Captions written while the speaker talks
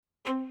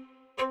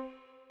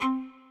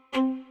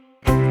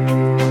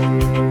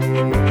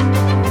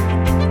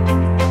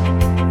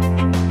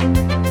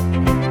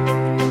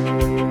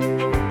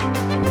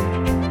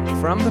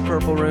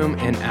Purple Room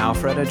in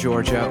Alpharetta,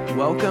 Georgia.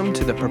 Welcome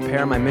to the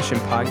Prepare My Mission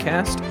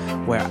podcast,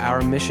 where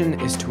our mission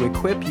is to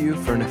equip you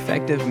for an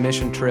effective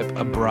mission trip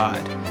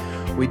abroad.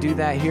 We do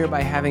that here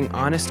by having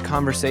honest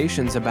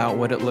conversations about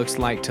what it looks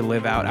like to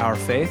live out our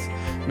faith,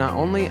 not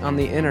only on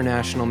the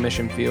international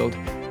mission field,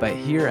 but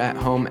here at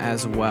home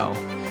as well.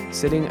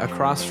 Sitting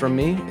across from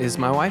me is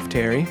my wife,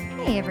 Terry.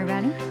 Hey,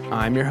 everybody.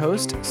 I'm your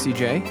host,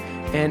 CJ,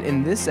 and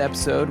in this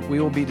episode, we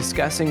will be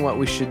discussing what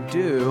we should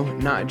do,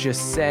 not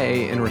just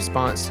say, in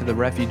response to the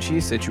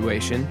refugee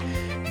situation.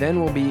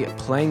 Then we'll be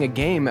playing a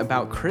game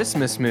about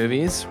Christmas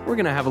movies. We're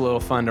going to have a little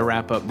fun to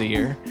wrap up the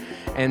year.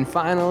 And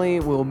finally,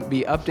 we'll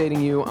be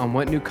updating you on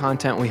what new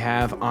content we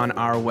have on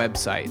our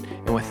website.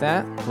 And with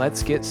that,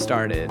 let's get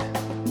started.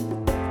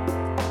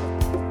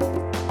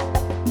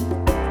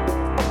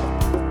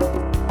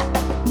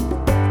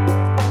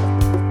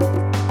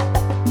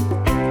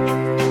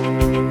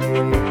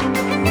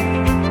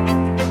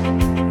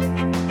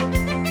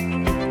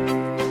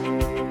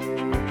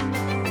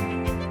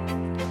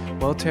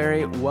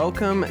 Terry,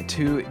 welcome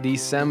to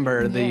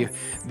December, Yes.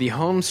 the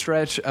home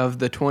stretch of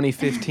the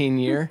 2015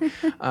 year.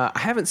 I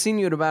haven't seen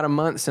you in about a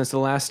month since the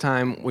last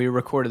time we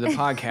recorded the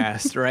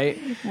podcast, right?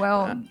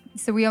 Well,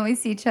 so we only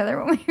see each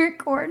other when we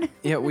record.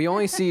 Yeah, we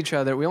only see each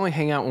other. We only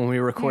hang out when we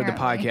record the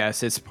Apparently.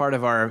 podcast. It's part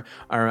of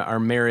our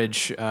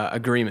marriage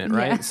agreement,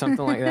 right? Yeah.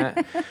 Something like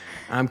that.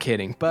 I'm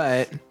kidding.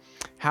 But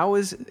how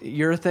was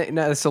your thing?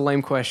 No, that's a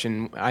lame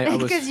question.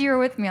 Because you were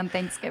with me on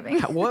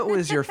Thanksgiving. What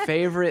was your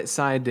favorite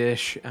side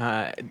dish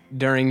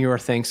during your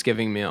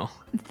Thanksgiving meal?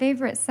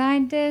 Favorite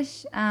side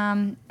dish?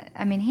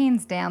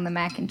 Hands down, the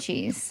mac and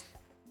cheese.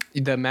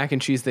 The mac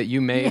and cheese that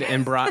you made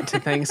and brought to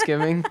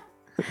Thanksgiving?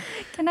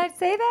 Can I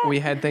say that? We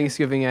had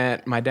Thanksgiving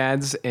at my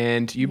dad's,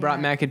 and you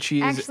brought mac and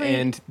cheese, Actually,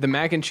 and the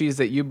mac and cheese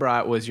that you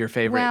brought was your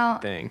favorite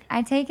thing.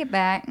 I take it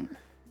back.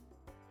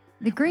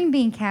 The green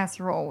bean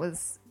casserole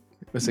was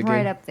it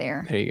right good? up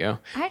there. There you go.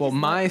 I Well,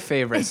 just my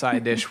favorite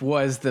side dish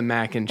was the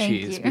mac and Thank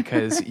cheese you.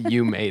 because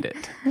you made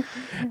it.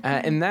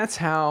 And that's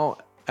how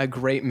a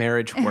great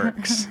marriage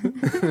works,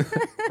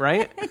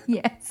 right?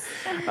 Yes.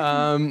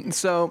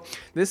 So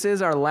this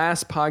is our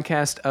last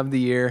podcast of the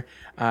year,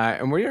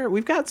 and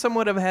we've got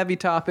somewhat of a heavy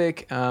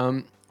topic,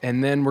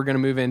 and then we're going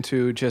to move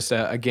into just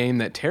a game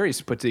that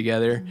Terry's put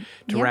together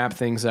to Yep. wrap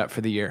things up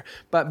for the year.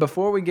 But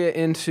before we get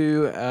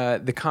into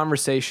the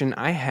conversation,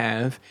 I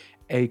have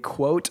a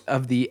quote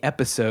of the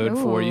episode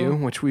for you,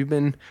 which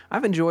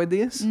I've enjoyed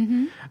these.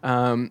 Mm-hmm.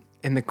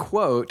 And the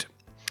quote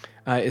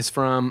is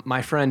from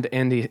my friend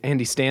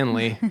Andy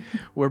Stanley.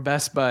 We're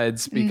best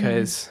buds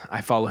because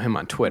I follow him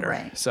on Twitter.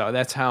 Right. So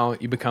that's how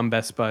you become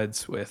best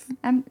buds with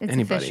It's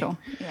anybody. official.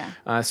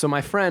 Yeah. So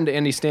my friend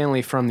Andy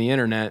Stanley from the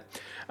internet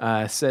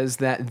says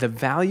that the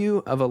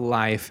value of a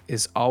life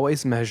is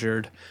always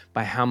measured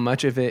by how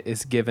much of it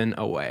is given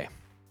away.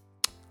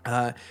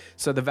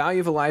 So the value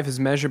of a life is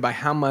measured by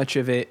how much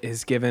of it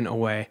is given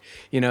away.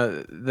 You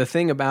know, the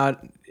thing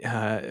about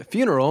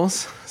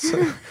funerals, so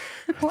I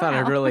thought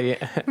I'd really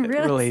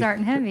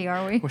starting heavy,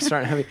 are we? we're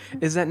starting heavy,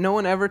 is that no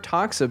one ever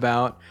talks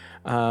about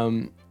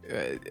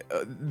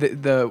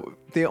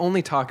they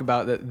only talk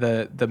about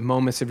the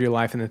moments of your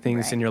life and the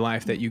things Right. in your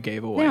life that you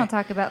gave away. They don't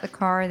talk about the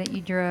car that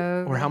you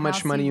drove. Or how the much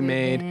house money you lived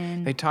made.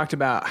 in. They talked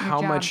about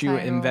how job much you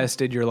title.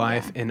 invested your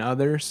life in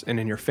others and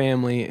in your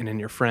family and in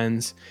your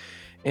friends.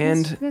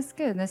 And That's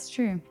good. That's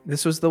true.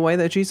 this was the way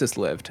that Jesus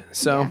lived.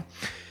 So,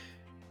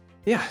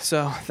 yeah,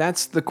 so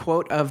that's the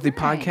quote of the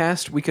Right.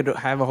 podcast. We could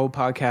have a whole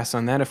podcast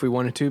on that if we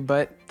wanted to,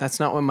 but that's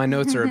not what my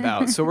notes are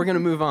about. So we're going to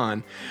move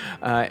on.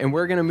 And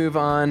we're going to move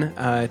on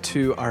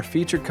to our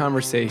featured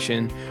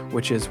conversation,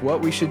 which is what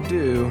we should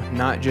do,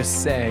 not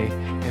just say,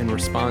 in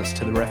response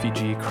to the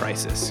refugee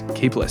crisis.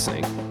 Keep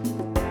listening.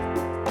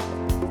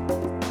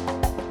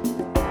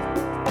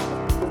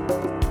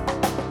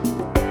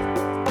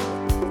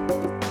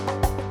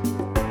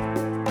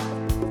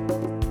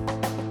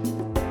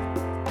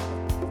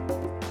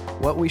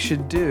 What we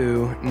should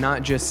do,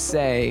 not just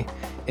say,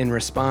 in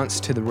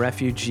response to the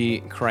refugee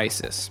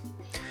crisis.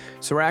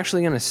 So we're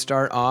actually going to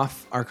start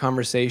off our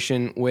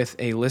conversation with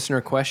a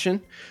listener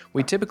question.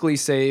 We typically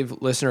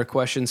save listener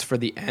questions for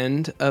the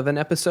end of an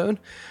episode,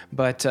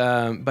 but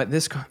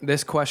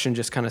this question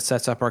just kind of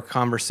sets up our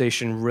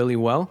conversation really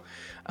well.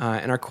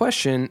 And our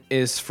question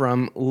is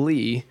from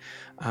Lee,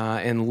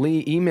 and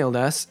Lee emailed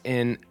us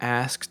and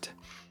asked,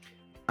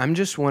 I'm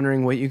just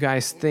wondering what you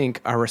guys think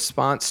our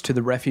response to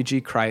the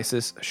refugee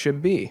crisis should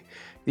be.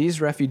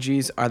 These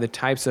refugees are the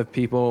types of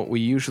people we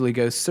usually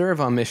go serve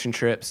on mission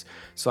trips,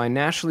 so I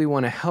naturally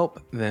want to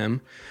help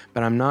them,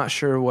 but I'm not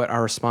sure what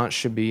our response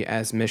should be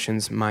as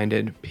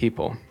missions-minded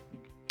people.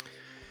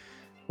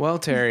 Well,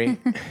 Terry,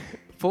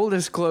 full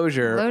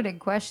disclosure, Loaded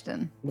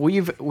question.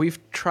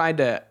 we've tried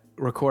to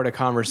record a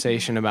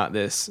conversation about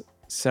this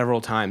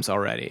several times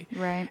already.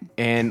 Right.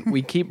 And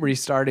we keep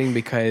restarting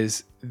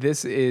because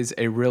this is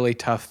a really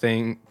tough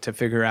thing to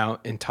figure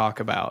out and talk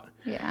about.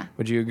 Yeah.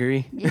 Would you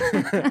agree?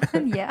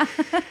 Yeah.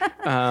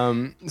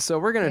 So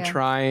we're going to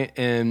try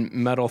and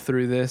muddle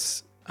through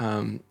this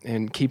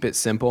and keep it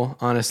simple,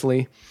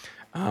 honestly.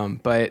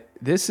 But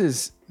this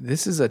is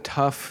a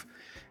tough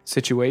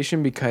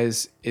situation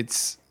because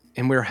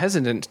and we're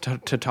hesitant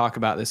to talk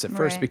about this at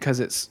first Right. because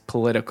it's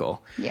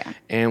political. Yeah.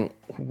 And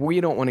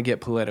we don't want to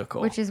get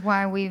political. Which is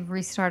why we've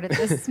restarted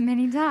this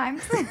many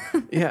times.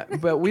 Yeah,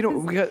 but we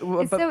don't.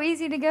 It's so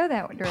easy to go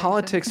that direction.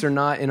 Politics are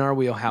not in our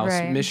wheelhouse.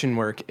 Right. Mission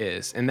work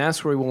is, and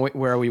that's where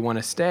we want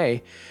to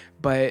stay.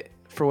 But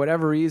for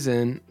whatever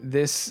reason,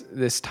 this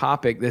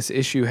topic, this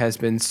issue, has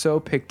been so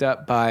picked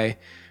up by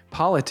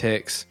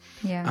politics.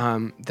 Yeah.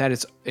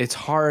 That it's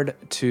hard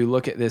to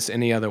look at this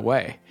any other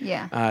way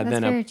Yeah, that's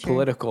than a very true.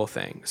 political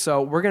thing.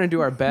 So we're going to do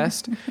our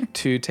best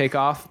to take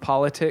off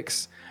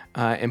politics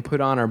and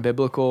put on our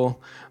biblical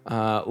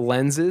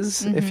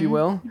lenses, if you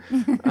will,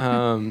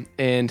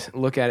 and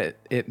look at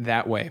it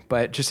that way.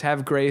 But just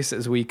have grace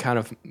as we kind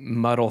of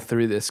muddle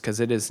through this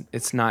because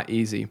it's not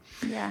easy.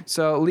 Yeah.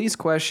 So Lee's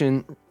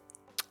question.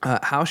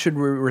 How should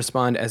we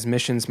respond as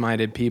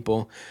missions-minded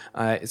people?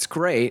 It's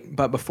great,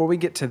 but before we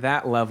get to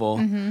that level,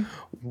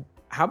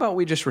 how about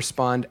we just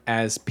respond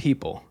as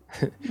people?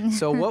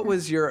 So what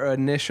was your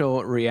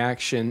initial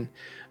reaction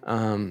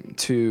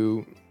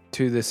to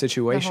the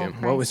situation?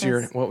 The whole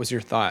What was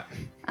your thought?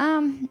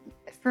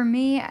 For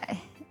me,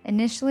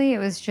 initially it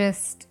was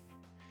just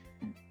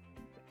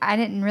I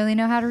didn't really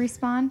know how to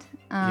respond.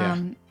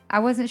 I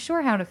wasn't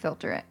sure how to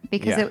filter it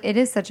because Yeah. it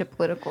is such a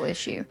political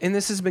issue. And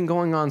this has been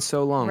going on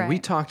so long. We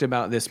Right. talked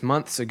about this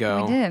months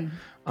ago. We did.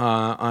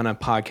 On a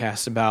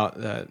podcast about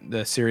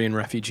the Syrian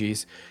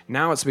refugees.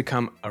 Now it's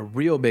become a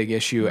real big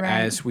issue Right.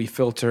 as we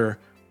filter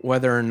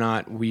whether or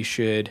not we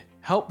should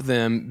help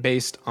them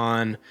based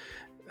on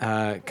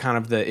kind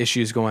of the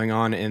issues going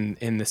on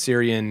in the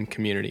Syrian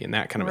community and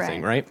that kind of a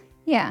thing, right?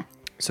 Yeah.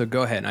 So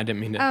go ahead. I didn't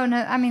mean to. Oh no,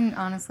 I mean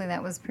honestly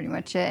that was pretty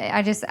much it.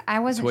 I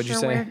wasn't what'd you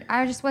sure say? where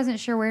I just wasn't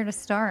sure where to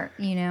start,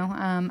 you know.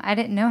 I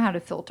didn't know how to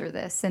filter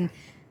this and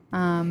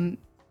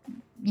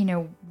you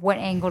know what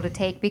angle to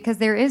take because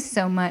there is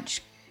so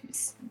much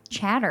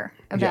chatter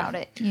about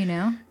it, you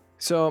know.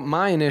 So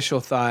my initial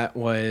thought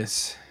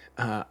was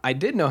I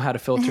did know how to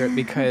filter it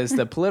because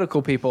the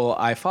political people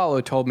I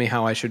follow told me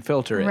how I should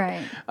filter it,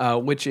 Right.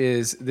 Which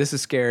is this is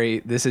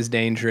scary, this is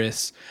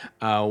dangerous,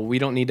 we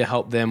don't need to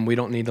help them, we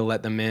don't need to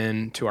let them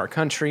in to our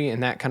country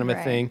and that kind of a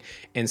Right. thing.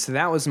 And so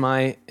that was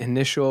my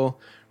initial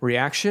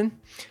reaction.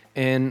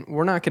 And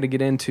we're not going to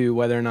get into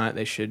whether or not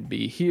they should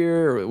be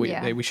here or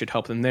we should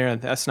help them there.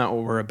 That's not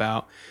what we're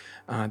about.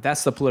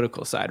 That's the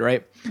political side,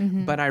 right?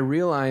 Mm-hmm. But I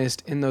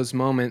realized in those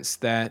moments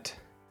that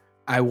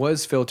I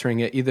was filtering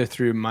it either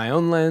through my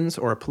own lens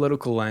or a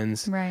political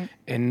lens, Right.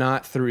 and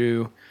not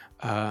through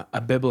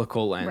a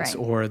biblical lens Right.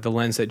 or the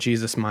lens that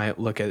Jesus might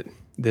look at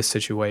this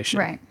situation.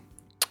 Right.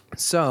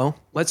 So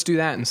let's do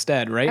that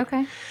instead, right?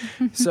 Okay.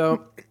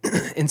 So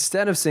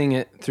instead of seeing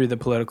it through the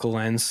political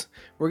lens,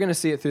 we're going to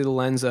see it through the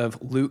lens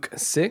of Luke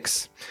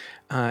 6.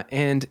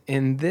 And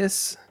in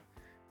this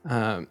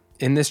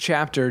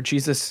chapter,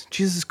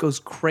 Jesus goes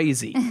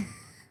crazy.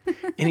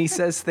 And he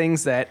says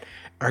things that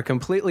are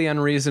completely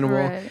unreasonable.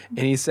 Right. And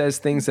he says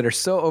things that are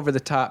so over the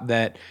top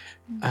that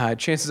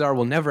chances are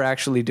we'll never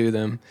actually do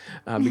them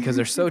because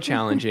they're so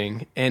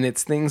challenging. And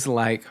it's things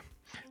like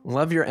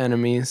love your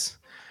enemies,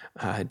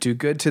 do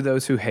good to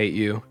those who hate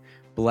you,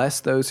 bless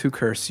those who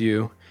curse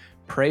you,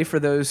 pray for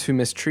those who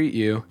mistreat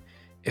you.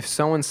 If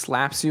someone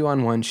slaps you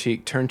on one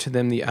cheek, turn to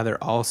them the other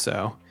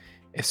also.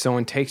 If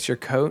someone takes your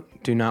coat,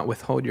 do not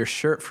withhold your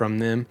shirt from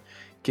them.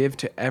 Give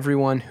to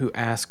everyone who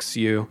asks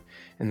you.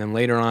 And then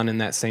later on in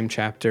that same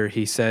chapter,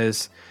 he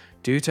says,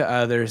 do to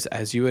others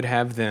as you would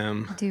have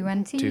them. Do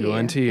unto Do you.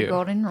 unto The you.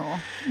 golden rule.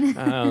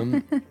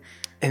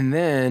 And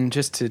then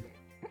just to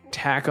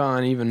tack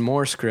on even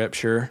more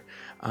scripture,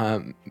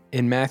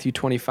 in Matthew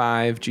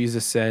 25,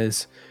 Jesus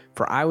says,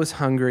 for I was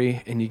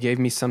hungry and you gave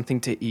me something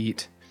to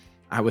eat.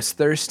 I was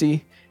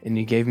thirsty and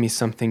you gave me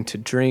something to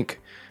drink.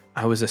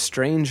 I was a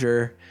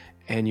stranger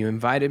and you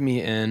invited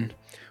me in.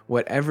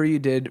 Whatever you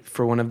did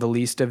for one of the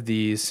least of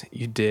these,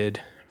 you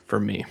did for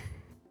me.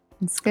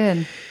 It's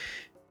good.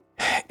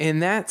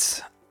 And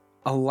that's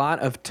a lot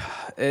of,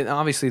 and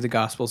obviously the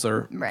Gospels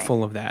are Right.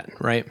 full of that,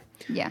 right?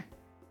 Yeah.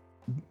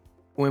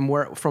 From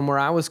where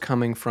I was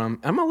coming from,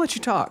 I'm gonna let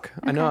you talk.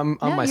 I know I'm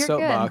on No, my you're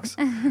soapbox.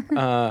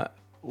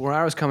 Where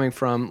I was coming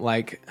from,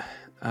 like,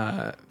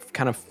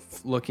 kind of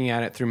looking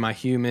at it through my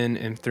human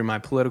and through my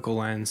political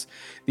lens,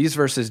 these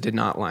verses did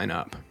not line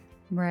up.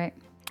 Right.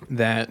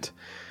 That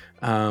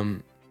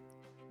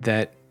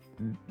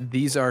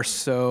these are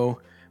so,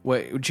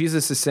 what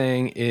Jesus is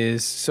saying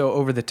is so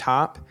over the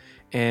top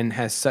and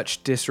has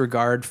such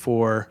disregard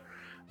for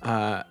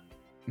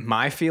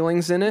my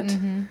feelings in it.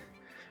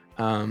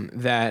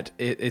 That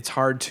it's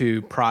hard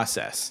to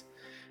process.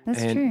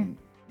 That's And true.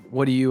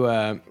 what do you,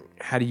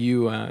 how do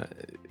you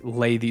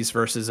lay these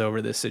verses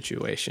over this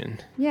situation?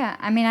 Yeah.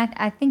 I mean,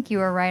 I think you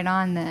were right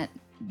on that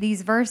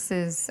these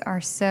verses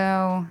are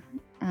so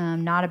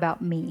not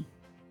about me.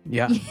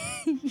 Yeah,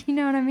 You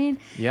know what I mean?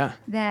 yeah,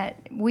 That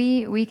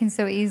we can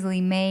so easily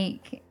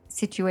make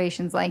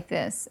situations like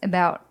this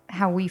about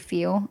how we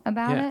feel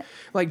about yeah. it.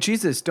 Like,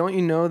 Jesus, don't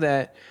you know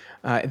that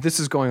This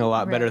is going a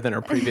lot better Right. than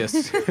our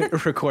previous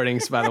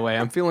recordings, by the way.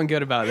 I'm feeling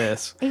good about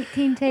this.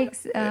 18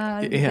 takes. Did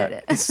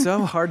it. It's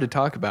so hard to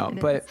talk about,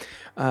 but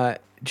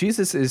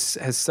Jesus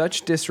has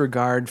such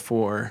disregard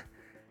for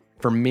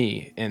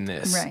me in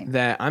this, Right.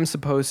 that I'm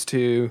supposed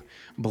to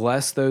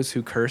bless those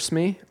who curse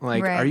me.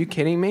 Like, Right. are you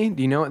kidding me?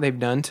 Do you know what they've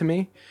done to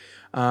me?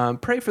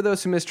 Pray for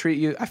those who mistreat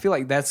you. I feel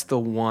like that's the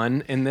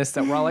one in this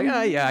that we're all like,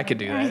 oh yeah, I could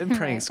do that. And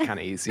praying's kind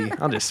of easy.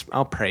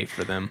 I'll pray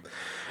for them.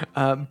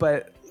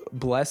 But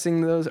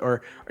blessing those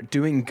or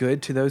doing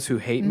good to those who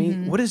hate me,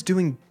 what is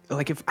doing,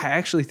 like if I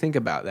actually think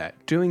about that,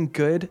 doing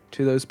good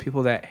to those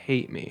people that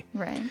hate me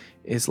Right.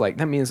 is like,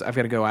 that means I've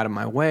got to go out of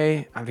my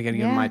way. I've got to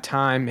give them my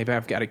time. Maybe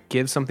I've got to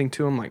give something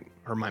to them, like,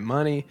 or my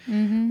money.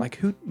 Like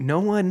no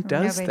one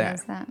does Nobody that.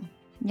 does that.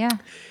 Yeah.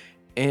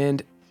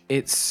 And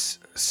it's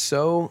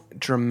so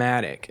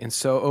dramatic and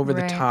so over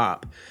the Right.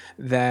 top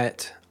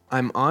that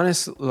I'm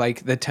honest,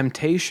 like the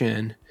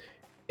temptation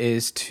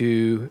is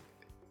to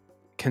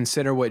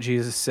consider what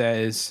Jesus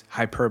says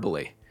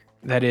hyperbole,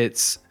 that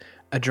it's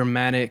a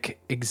dramatic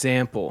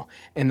example.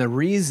 And the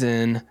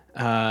reason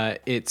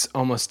it's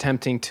almost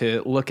tempting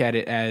to look at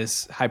it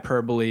as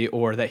hyperbole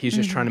or that he's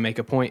just trying to make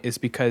a point is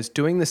because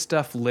doing this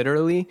stuff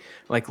literally,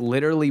 like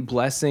literally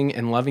blessing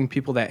and loving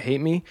people that hate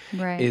me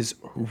Right. is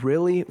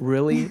really,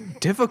 really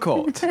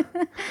difficult,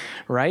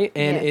 right?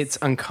 And Yes. it's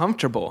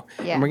uncomfortable.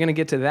 Yeah. And we're going to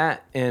get to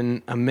that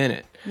in a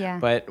minute. Yeah.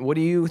 But what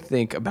do you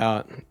think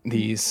about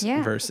these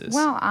Yeah. verses?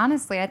 Well,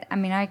 honestly, I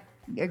mean, I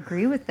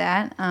agree with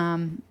that.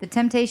 The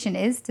temptation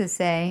is to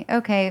say,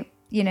 okay,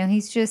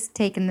 he's just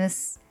taking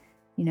this,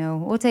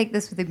 we'll take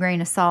this with a grain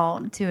of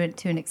salt to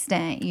an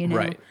extent,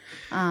 Right.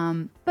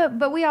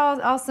 But we all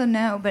also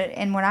know,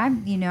 and what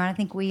I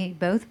think we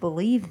both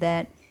believe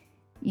that,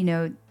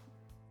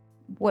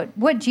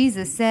 what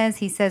Jesus says,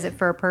 he says it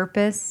for a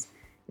purpose.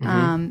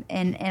 And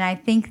I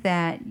think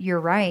that you're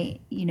right.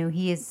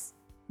 He is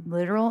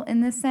literal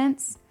in this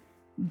sense,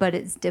 but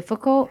it's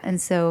difficult. And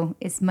so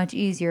it's much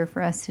easier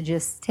for us to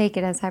just take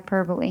it as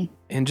hyperbole.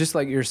 And just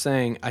like you're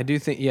saying, I do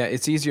think,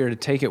 it's easier to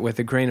take it with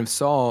a grain of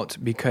salt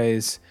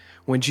because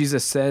when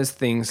Jesus says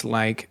things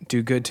like,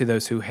 do good to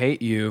those who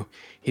hate you,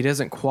 he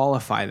doesn't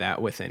qualify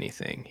that with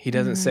anything. He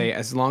doesn't say,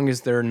 as long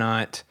as they're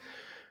not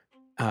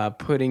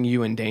putting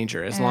you in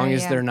danger, as long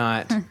as they're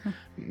not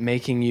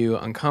making you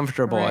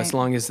uncomfortable, Right. as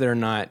long as they're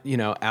not,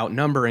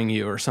 outnumbering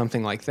you or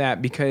something like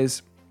that.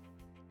 Because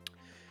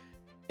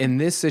in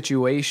this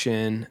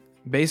situation,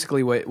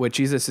 basically what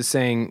Jesus is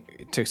saying,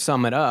 to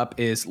sum it up,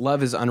 is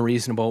love is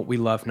unreasonable. We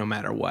love no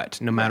matter what,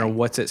 no matter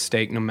what's at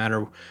stake, no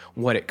matter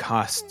what it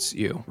costs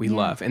you, we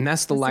love. And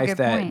that's the That's a life good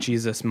that point.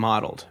 Jesus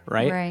modeled,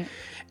 right? Right.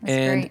 That's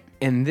And great.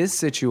 in this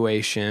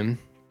situation,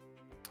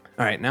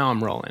 all right, now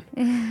I'm rolling.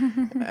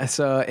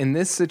 So in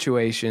this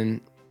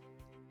situation,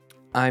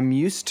 I'm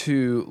used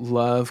to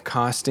love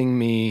costing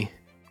me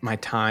my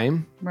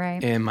time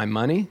Right. and my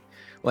money.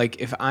 Like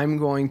if I'm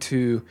going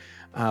to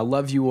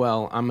love you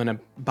well, I'm going to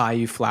buy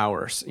you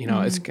flowers.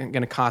 It's going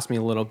to cost me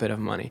a little bit of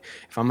money.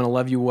 If I'm going to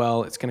love you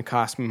well, it's going to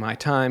cost me my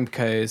time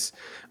because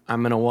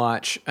I'm going to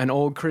watch an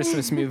old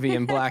Christmas movie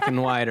in black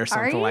and white or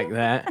something you? like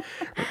that.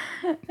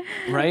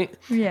 Right?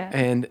 Yeah.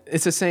 And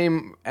it's the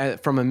same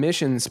from a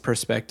missions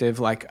perspective.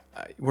 Like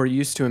we're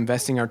used to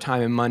investing our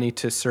time and money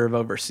to serve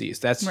overseas.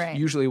 That's Right.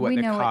 usually what we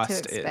the know cost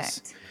what to is.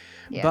 expect.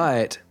 Yeah.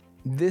 But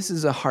this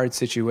is a hard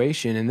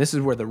situation, and this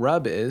is where the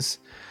rub is.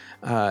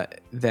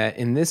 That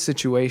in this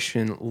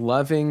situation,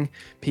 loving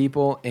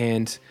people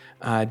and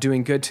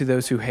doing good to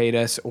those who hate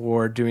us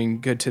or doing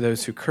good to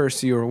those who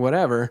curse you or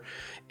whatever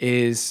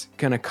is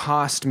going to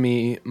cost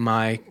me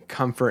my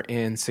comfort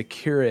and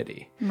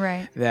security.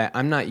 Right. That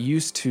I'm not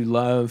used to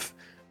love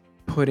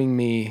putting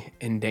me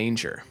in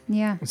danger.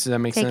 Yeah. Does that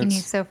make Taking sense?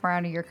 you so far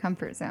out of your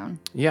comfort zone.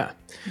 Yeah.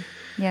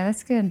 Yeah,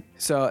 that's good.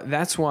 So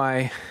that's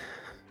why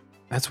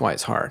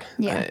it's hard,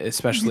 Yeah.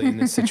 Especially in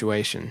this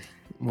situation.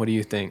 What do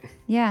you think?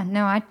 Yeah,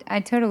 no, I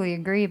totally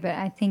agree, but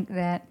I think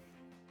that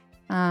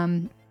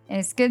and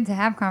it's good to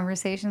have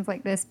conversations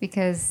like this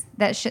because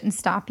that shouldn't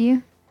stop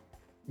you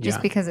just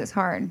Yeah. because it's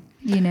hard,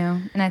 and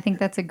I think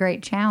that's a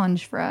great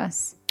challenge for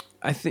us.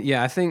 I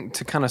think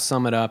to kind of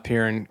sum it up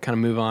here and kind of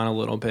move on a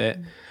little bit,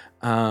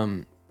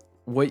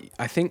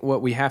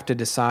 what we have to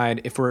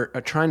decide if we're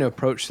trying to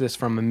approach this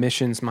from a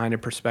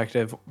missions-minded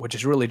perspective, which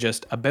is really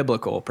just a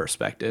biblical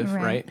perspective,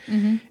 right?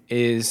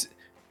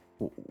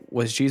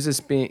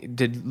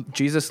 Did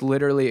Jesus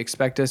literally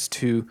expect us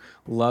to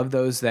love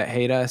those that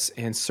hate us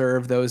and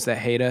serve those that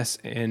hate us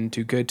and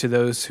do good to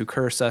those who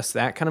curse us,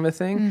 that kind of a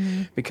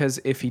thing? Because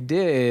if he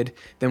did,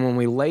 then when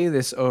we lay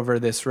this over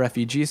this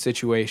refugee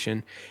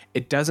situation,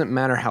 it doesn't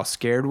matter how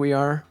scared we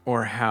are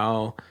or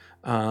how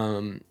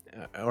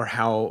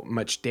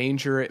much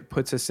danger it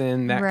puts us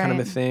in, that kind of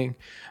a Right. thing.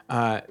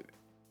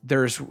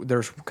 There's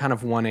kind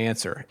of one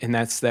answer, and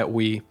that's that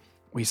we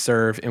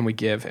serve and we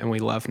give and we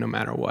love no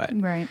matter what.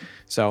 Right.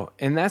 So,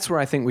 and that's where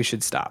I think we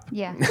should stop.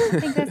 Yeah. I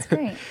think that's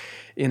great.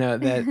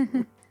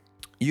 That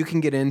you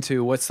can get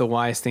into what's the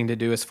wise thing to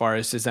do as far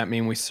as, does that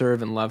mean we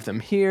serve and love them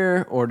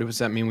here, or does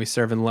that mean we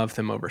serve and love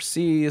them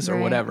overseas, or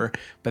Right. whatever?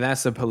 But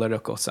that's the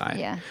political side.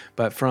 Yeah.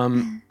 But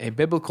from a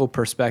biblical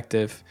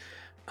perspective,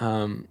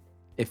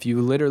 if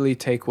you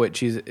take what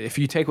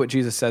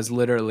Jesus says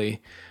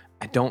literally,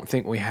 I don't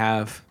think we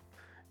have.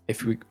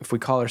 If we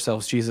call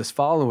ourselves Jesus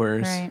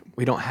followers, Right.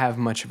 we don't have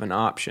much of an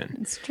option.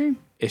 It's true.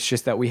 It's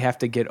just that we have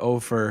to get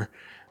over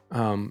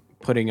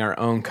putting our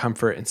own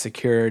comfort and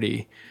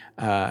security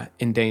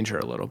in danger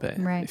a little bit,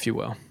 Right. if you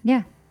will.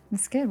 Yeah,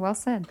 that's good. Well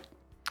said.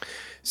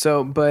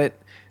 So, but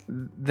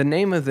the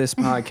name of this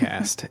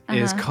podcast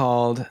is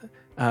called,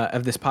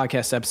 of this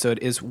podcast episode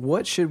is,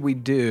 What Should We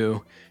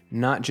Do,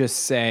 Not Just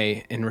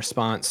Say, in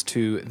response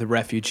to the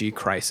refugee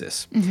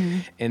crisis?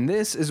 And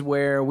this is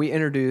where we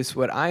introduce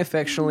what I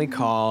affectionately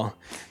call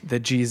the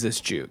Jesus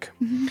juke.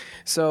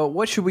 So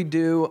what should we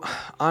do?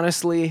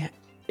 Honestly,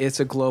 it's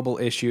a global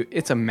issue.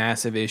 It's a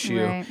massive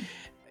issue. Right.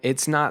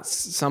 It's not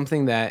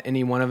something that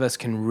any one of us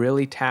can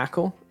really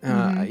tackle,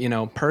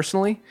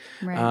 personally.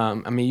 Right.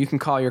 I mean, you can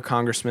call your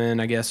congressman,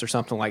 I guess, or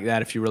something like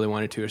that if you really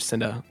wanted to, or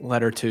send a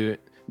letter to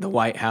the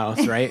White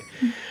House, right?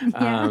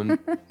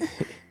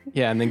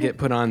 Yeah, and then get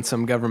put on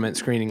some government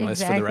screening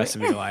list for the rest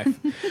of your life.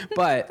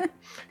 But,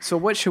 so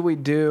what should we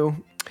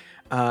do?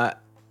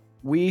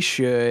 We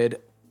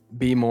should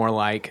be more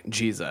like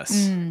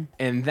Jesus.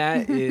 And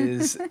that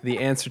is the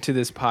answer to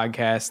this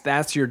podcast.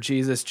 That's your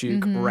Jesus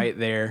juke right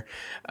there.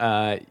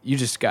 You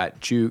just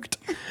got juked.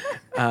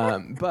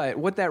 But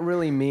what that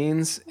really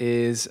means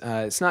is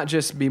it's not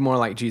just be more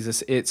like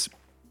Jesus. It's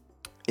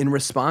in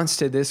response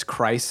to this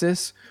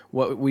crisis,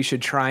 what we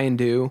should try and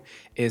do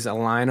is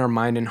align our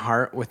mind and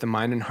heart with the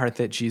mind and heart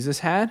that Jesus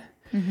had.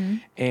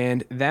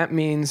 And that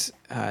means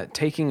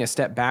taking a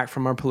step back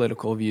from our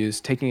political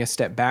views, taking a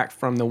step back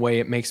from the way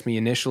it makes me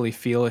initially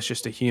feel as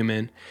just a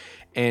human,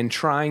 and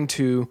trying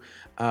to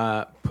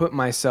put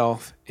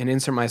myself and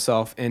insert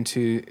myself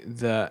into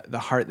the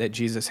heart that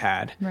Jesus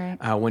had Right.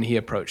 When he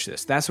approached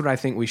this. That's what I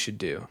think we should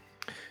do.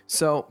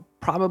 So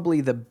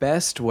probably the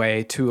best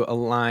way to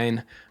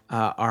align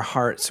our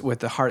hearts with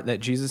the heart that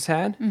Jesus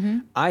had,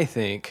 I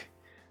think,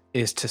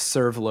 is to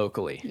serve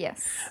locally.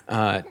 Yes.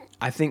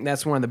 I think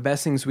that's one of the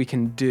best things we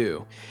can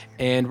do.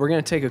 And we're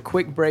going to take a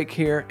quick break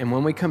here. And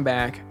when we come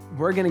back,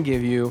 we're going to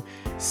give you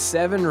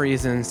 7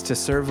 reasons to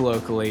serve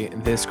locally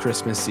this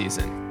Christmas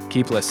season.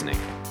 Keep listening.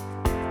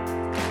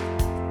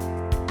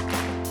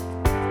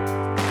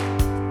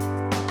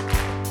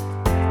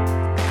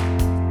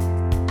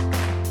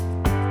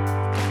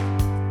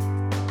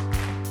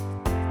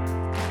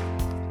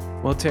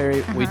 Well,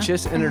 Terry, we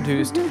just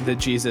introduced the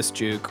Jesus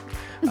juke,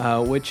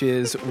 which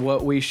is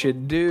what we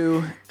should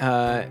do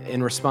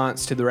in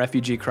response to the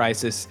refugee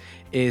crisis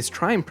is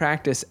try and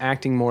practice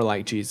acting more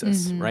like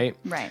Jesus, right?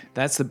 Right.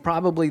 That's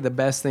probably the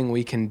best thing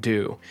we can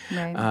do,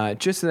 Right.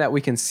 just so that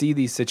we can see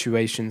these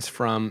situations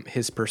from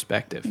his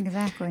perspective.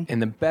 Exactly.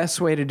 And the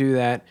best way to do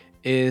that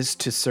is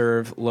to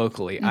serve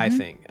locally, I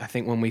think. I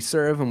think when we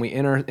serve and we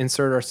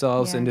insert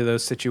ourselves Yeah. into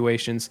those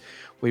situations,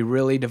 we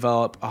really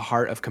develop a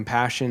heart of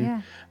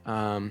compassion.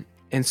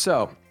 And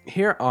so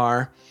here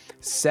are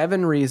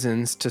 7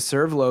 reasons to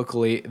serve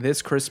locally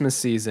this Christmas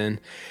season.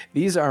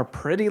 These are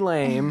pretty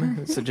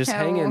lame, so just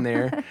hang in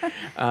there.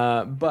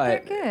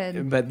 But They're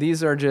good. But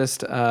these are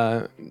just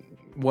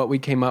what we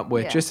came up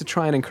with, Yeah. just to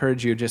try and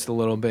encourage you just a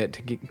little bit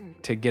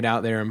to get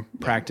out there and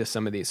practice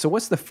some of these. So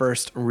what's the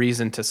first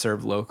reason to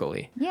serve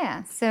locally?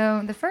 Yeah.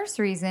 So the first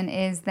reason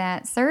is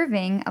that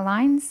serving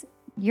aligns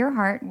your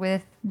heart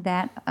with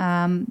that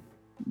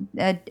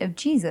of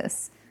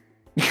Jesus.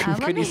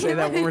 Could you say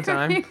that one more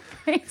time?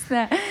 Rephrase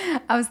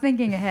that. I was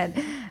thinking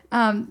ahead.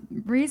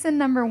 Reason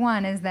number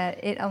 1 is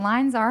that it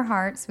aligns our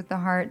hearts with the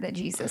heart that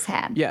Jesus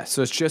had. Yeah,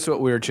 so it's just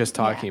what we were just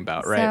talking Yeah.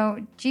 about, right?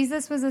 So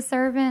Jesus was a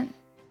servant.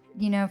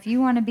 You know, if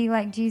you want to be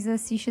like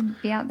Jesus, you should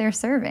be out there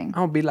serving.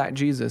 I'll be like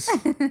Jesus.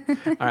 All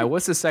right,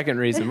 what's the second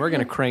reason? We're going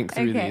to crank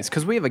through Okay. these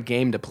because we have a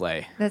game to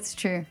play. That's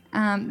true.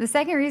 The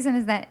second reason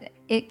is that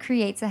it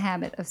creates a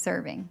habit of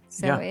serving.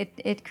 So Yeah.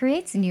 it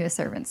creates in you a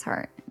servant's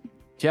heart.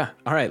 Yeah,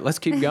 all right, let's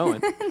keep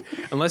going.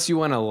 Unless you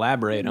want to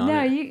elaborate on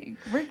No, it.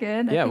 we're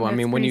good. Yeah, think well, I that's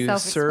mean, when pretty you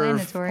serve a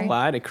self-explanatory.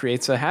 lot, it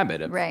creates a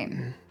habit of Right.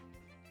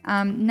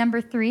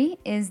 Number 3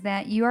 is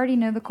that you already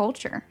know the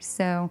culture.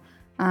 So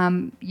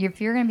if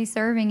you're going to be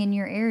serving in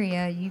your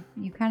area,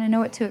 you kind of know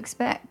what to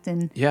expect.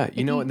 And Yeah,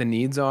 you know what the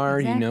needs are.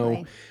 You know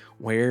Exactly.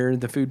 where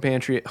the food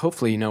pantry.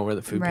 Hopefully, you know where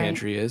the food Right.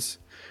 pantry is,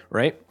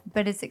 right?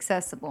 but it's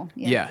accessible.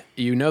 Yeah.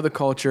 You know the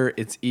culture.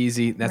 It's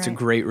easy. That's a Right.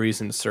 great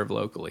reason to serve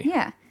locally.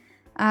 Yeah.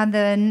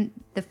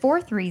 The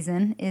fourth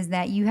reason is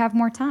that you have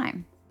more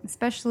time,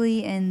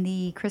 especially in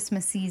the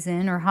Christmas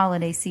season or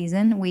holiday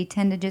season. We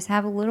tend to just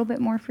have a little bit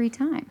more free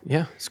time.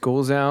 Yeah,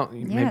 school's out.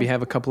 You maybe Yeah.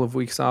 have a couple of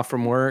weeks off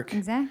from work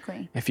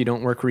Exactly. if you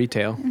don't work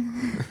retail.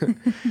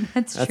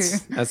 That's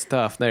true. That's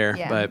tough there.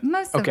 Yeah. But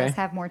Most of okay. us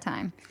have more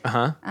time.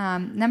 Uh-huh.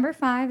 Number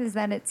 5 is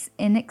that it's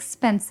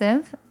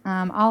inexpensive.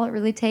 All it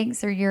really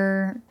takes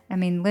are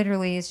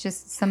literally it's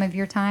just some of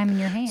your time in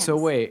your hands. So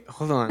wait,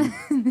 hold on.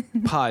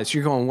 Pause.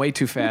 You're going way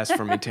too fast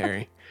for me,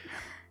 Terry.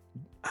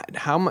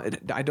 How much?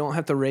 I don't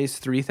have to raise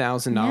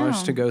 $3,000 No.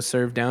 to go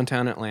serve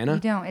downtown Atlanta.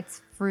 You don't.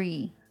 It's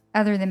free,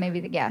 other than maybe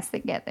the gas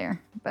that get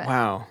there. But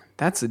Wow,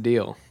 that's a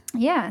deal.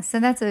 yeah, so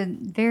that's a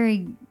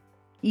very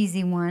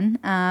easy one.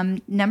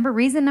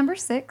 Reason number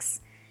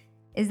 6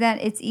 is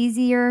that it's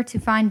easier to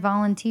find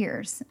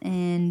volunteers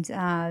and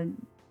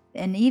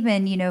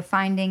even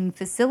finding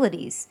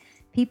facilities.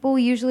 People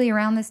usually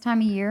around this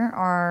time of year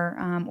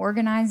are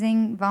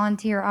organizing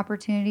volunteer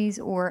opportunities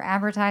or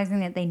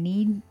advertising that they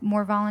need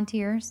more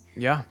volunteers.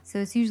 Yeah, So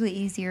it's usually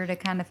easier to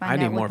kind of find I out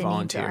need what more the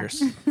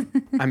volunteers. needs are.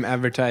 I'm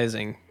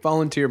advertising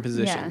volunteer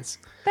positions.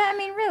 But I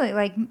mean, really,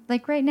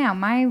 like right now,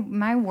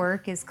 my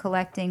work is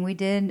collecting. We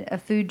did a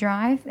food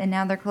drive, and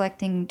now they're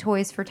collecting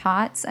toys for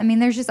tots. I mean,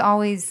 there's just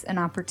always an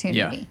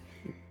opportunity.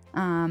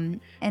 And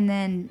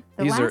then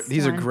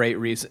These are great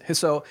reasons.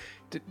 So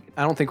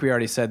I don't think we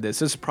already said this.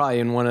 This is probably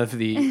in one of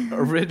the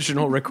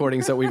original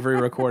recordings that we've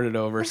re-recorded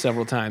over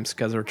several times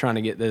because we're trying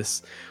to get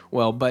this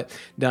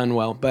done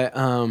well. But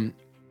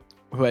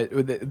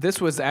this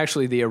was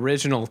actually the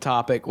original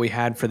topic we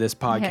had for this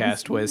podcast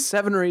Yes. was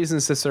 7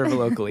 reasons to serve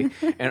locally.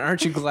 And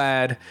aren't you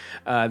glad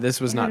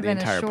this was not It the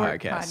would've been a entire short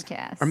podcast?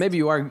 podcast. Or maybe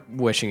you are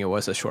wishing it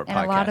was a short and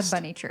podcast. a lot of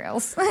bunny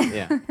trails.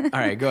 Yeah. All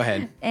right, go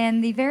ahead.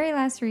 And the very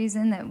last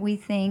reason that we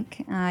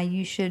think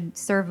you should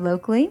serve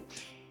locally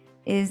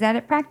is that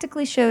it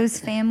practically shows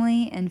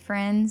family and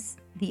friends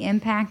the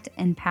impact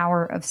and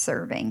power of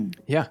serving.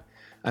 Yeah.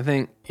 I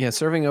think,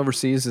 serving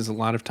overseas is a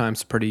lot of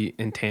times pretty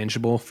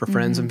intangible for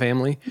friends and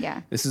family.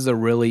 Yeah. This is a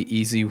really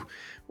easy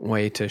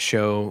way to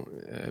show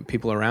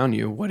people around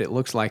you what it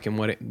looks like and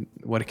what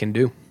it can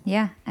do.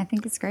 Yeah, I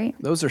think it's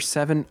great. Those are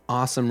 7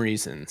 awesome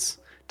reasons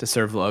to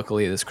serve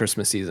locally this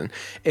Christmas season.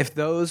 If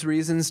those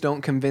reasons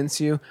don't convince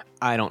you,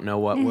 I don't know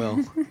what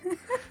will.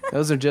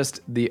 Those are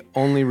just the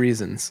only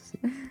reasons,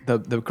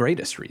 the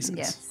greatest reasons.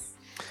 Yes.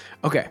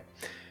 Okay.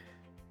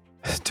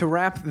 To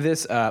wrap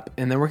this up,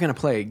 and then we're going to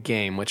play a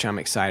game, which I'm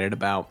excited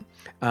about.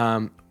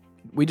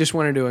 We just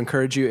wanted to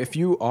encourage you, if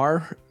you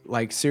are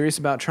serious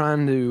about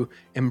trying to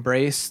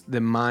embrace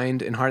the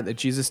mind and heart that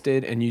Jesus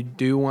did, and you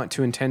do want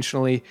to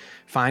intentionally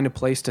find a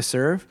place to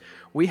serve,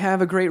 we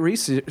have a great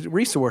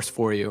resource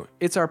for you.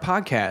 It's our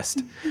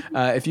podcast.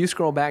 If you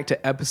scroll back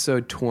to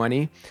episode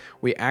 20,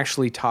 we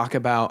actually talk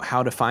about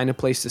how to find a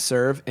place to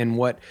serve and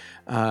what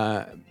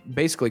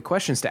basically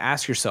questions to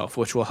ask yourself,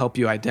 which will help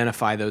you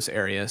identify those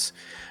areas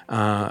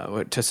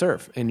to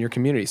serve in your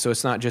community. So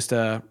it's not just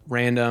a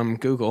random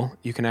Google.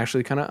 You can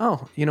actually kind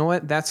of, you know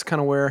what? That's kind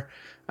of where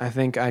I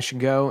think I should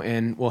go,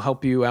 and we'll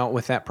help you out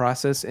with that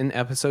process in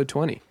episode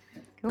 20.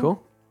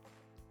 Cool?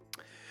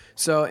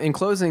 So in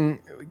closing,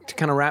 to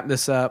kind of wrap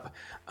this up,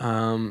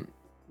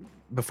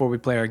 before we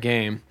play our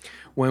game,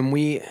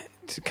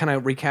 to kind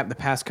of recap the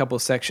past couple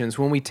of sections,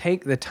 when we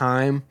take the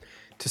time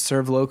to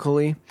serve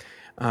locally,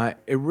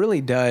 it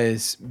really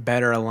does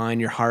better align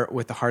your heart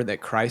with the heart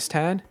that Christ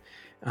had.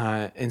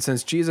 And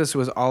since Jesus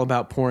was all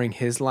about pouring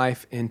his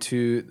life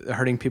into the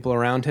hurting people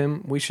around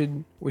him, we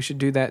should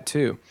do that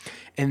too.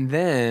 And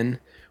then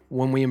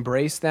when we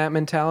embrace that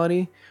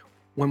mentality,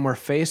 when we're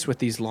faced with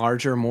these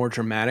larger, more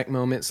dramatic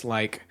moments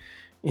like,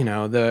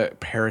 the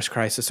Paris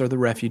crisis or the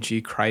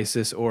refugee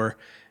crisis, or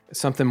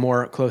something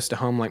more close to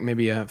home, like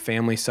maybe a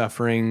family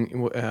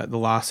suffering the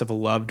loss of a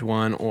loved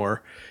one,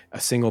 or a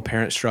single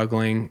parent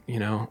struggling,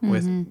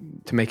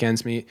 to make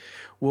ends meet,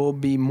 we'll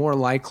be more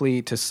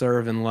likely to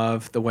serve and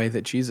love the way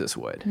that Jesus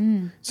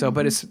would.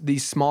 But it's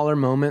these smaller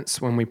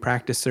moments when we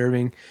practice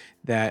serving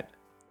that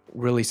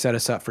really set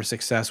us up for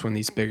success when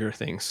these bigger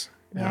things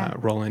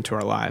roll into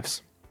our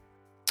lives.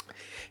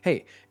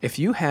 Hey, if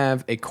you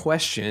have a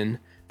question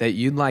that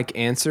you'd like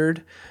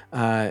answered,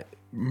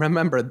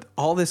 remember,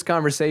 all this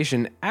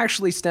conversation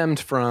actually stemmed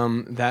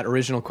from that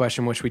original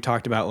question, which we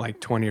talked about like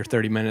 20 or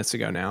 30 minutes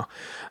ago now.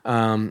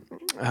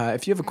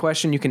 If you have a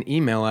question, you can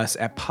email us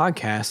at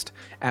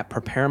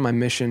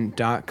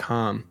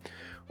podcast@preparemymission.com,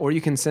 or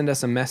you can send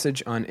us a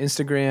message on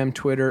Instagram,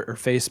 Twitter, or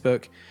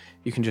Facebook.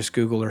 You can just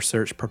Google or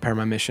search Prepare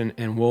My Mission,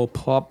 and we'll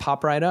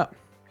pop right up.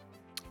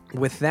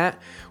 With that,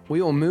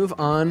 we will move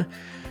on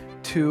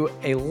to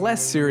a less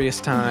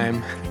serious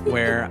time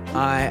where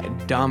I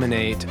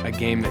dominate a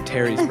game that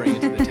Terry's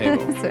bringing to the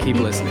table. Keep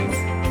listening.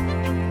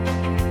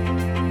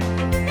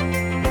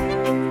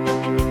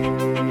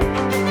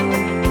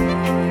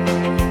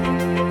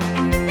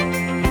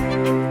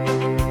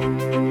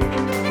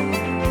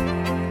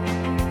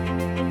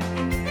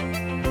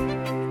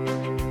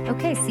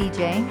 Okay,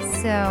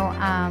 CJ. So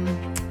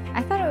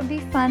I thought it would be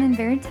fun and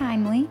very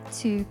timely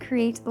to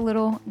create a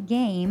little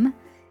game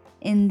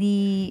in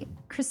the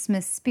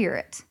Christmas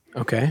spirit.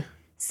 Okay.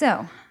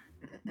 So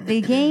the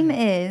game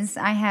is,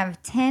 I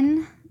have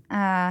 10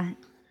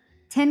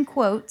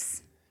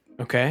 quotes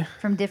Okay.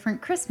 from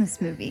different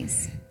Christmas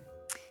movies.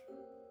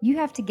 You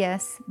have to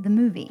guess the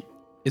movie.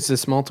 Is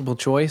this multiple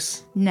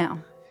choice? No.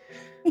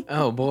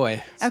 Oh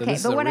boy. So Okay, this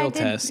is but a what real I did,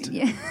 test.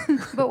 yeah,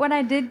 but what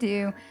I did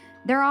do,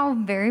 they're all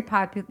very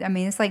popular. I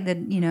mean, it's like the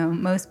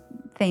most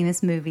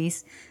famous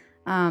movies.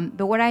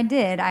 But what I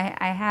did,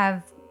 I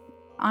have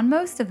on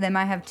most of them,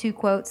 I have 2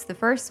 quotes. The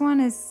first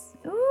one is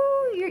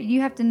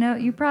you have to know.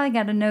 You probably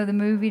got to know the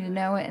movie to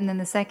know it, and then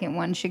the second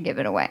one should give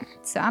it away.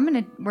 So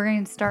we're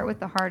gonna start with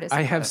the hardest.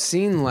 I have quote.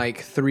 seen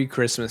like 3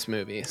 Christmas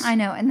movies. I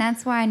know, and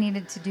that's why I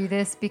needed to do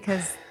this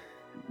because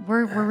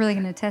we're really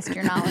gonna test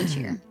your knowledge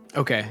here.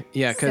 Okay,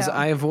 yeah, because So-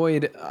 I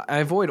avoid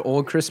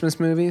old Christmas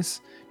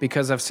movies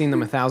because I've seen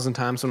them 1,000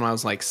 times when I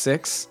was like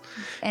 6,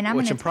 And I'm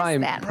which gonna probably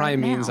test that probably right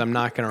means now. I'm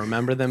not going to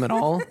remember them at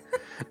all.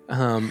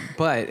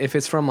 But if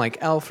it's from like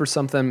Elf or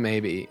something,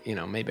 maybe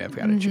I've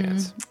got a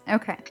chance.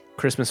 Okay.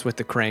 Christmas with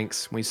the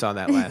Cranks, we saw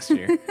that last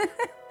year.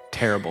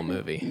 Terrible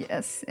movie.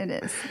 Yes, it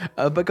is.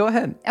 But go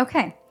ahead.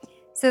 Okay.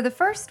 So the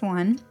first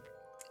one,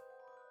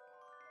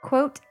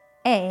 quote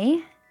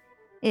A,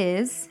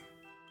 is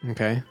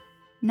Okay.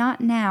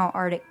 "Not now,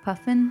 Arctic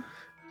Puffin."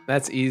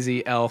 That's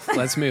easy, Elf.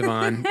 Let's move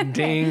on.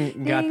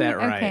 Ding, got Ding. that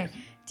right. Okay.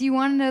 Do you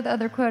want to know the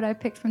other quote I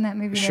picked from that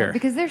movie? though? Sure.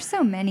 Because there's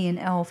so many in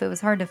Elf, it was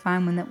hard to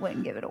find one that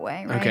wouldn't give it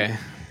away, right? Okay.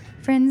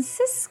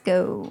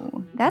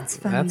 Francisco. That's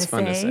fun That's to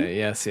fun to say. say.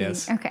 Yes,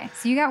 yes. Okay,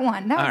 so you got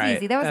one. That was All right,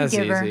 easy. That was that's a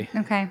giver. easy.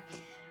 Okay.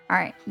 All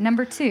right.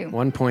 Number 2.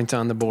 1 point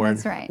on the board.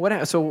 That's right.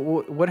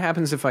 What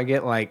happens if I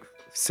get like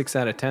 6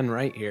 out of 10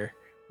 right here?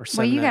 Or 7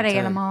 Well, you got got to to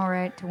get them all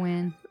right to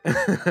win.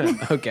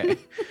 Okay.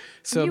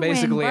 So you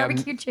basically, win I'm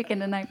barbecue chicken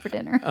tonight for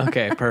dinner.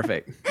 okay.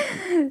 Perfect.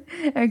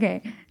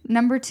 Okay.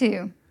 Number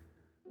 2.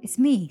 It's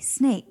me,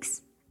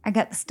 Snakes. I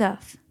got the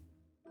stuff.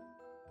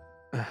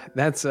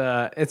 That's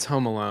it's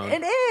Home Alone.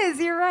 It is.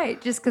 You're right.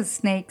 Just because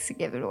snakes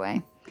give it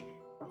away.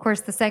 Of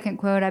course, the second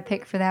quote I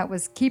picked for that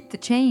was "Keep the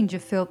change, you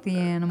filthy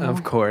animal."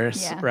 Of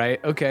course. Yeah.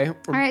 Right. Okay. All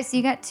right. So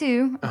you got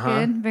 2. Uh-huh.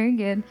 Good. Very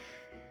good.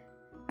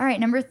 All right.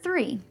 Number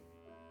 3.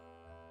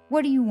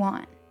 What do you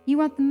want? You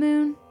want the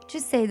moon?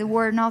 Just say the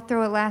word and I'll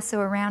throw a lasso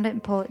around it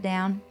and pull it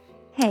down.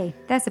 Hey,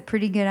 that's a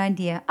pretty good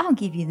idea. I'll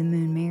give you the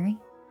moon, Mary.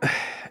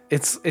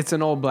 It's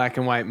an old black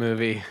and white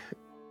movie.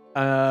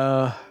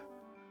 I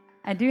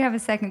do have a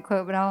second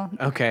quote, but I'll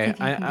Okay. see if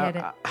you can get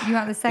it. You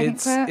want the second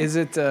quote?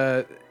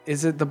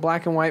 Is it the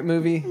black and white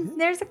movie?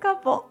 There's a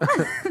couple.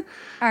 All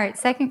right,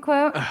 second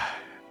quote.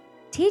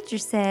 Teacher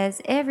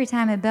says every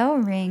time a bell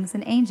rings,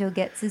 an angel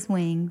gets his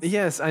wings.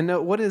 Yes, I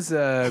know. What is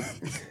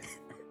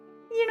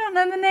You don't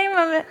know the name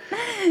of it.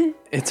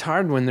 It's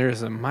hard when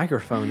there's a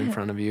microphone in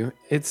front of you.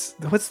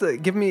 What's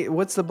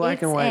the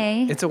black and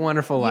white? It's a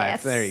Wonderful Life.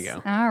 Yes. There you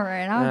go. All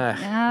right,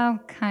 I'll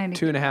kind of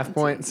 2.5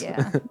 points.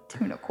 Yeah,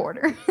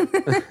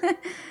 2.25.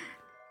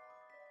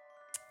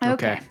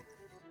 Okay.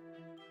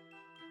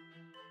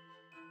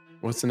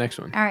 What's the next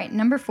one? All right,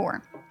 number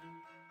 4.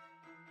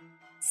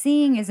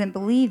 Seeing isn't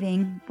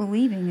believing.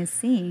 Believing is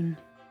seeing.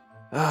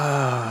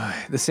 Oh,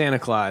 the Santa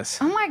Claus.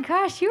 Oh my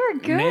gosh, you are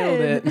good. Nailed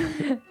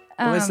it.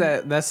 What's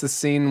that? That's the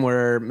scene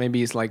where maybe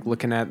he's like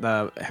looking at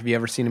the. Have you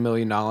ever seen $1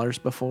 Million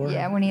before?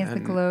 Yeah, when he has the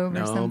globe or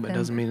No, something. but it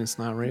doesn't mean it's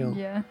not real.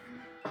 Yeah.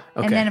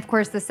 Okay. And then, of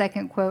course, the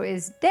second quote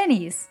is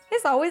Denny's.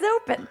 It's always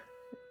open.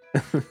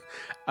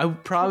 I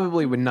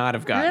probably would not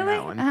have gotten Really?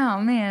 that one.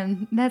 Oh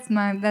man, that's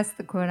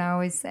the quote I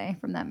always say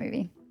from that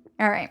movie.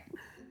 All right,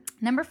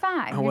 number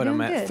 5. Oh, You're what? I'm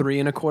doing at good.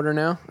 3.25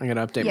 now. I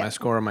gotta update Yeah. my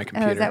score on my Oh,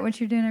 computer. is that what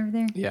you're doing over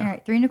there? Yeah. All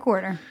right,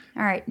 3.25.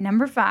 All right,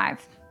 number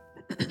 5.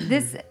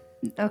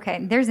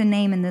 Okay, there's a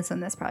name in this one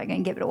that's probably gonna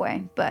give it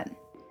away, but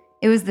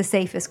it was the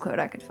safest quote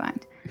I could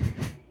find.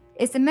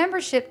 It's a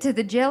membership to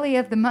the Jelly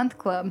of the Month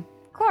Club.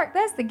 Clark,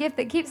 that's the gift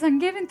that keeps on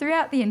giving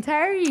throughout the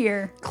entire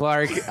year.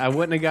 Clark, I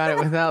wouldn't have got it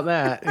without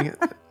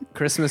that.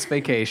 Christmas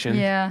Vacation.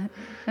 Yeah,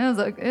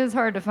 it was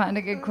hard to find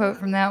a good quote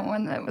from that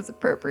one that was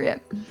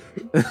appropriate.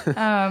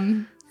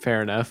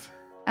 Fair enough.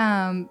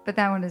 But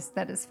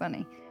that is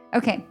funny.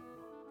 Okay,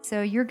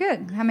 so you're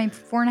good. How many?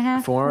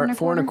 4.5?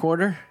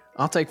 4.25.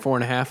 I'll take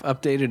 4.5.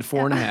 Updated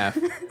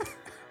 4.5.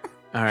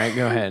 All right,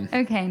 go ahead.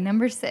 Okay,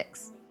 number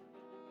 6.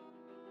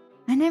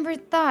 I never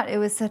thought it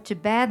was such a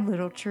bad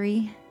little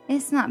tree.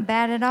 It's not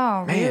bad at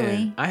all, Man,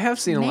 really. I have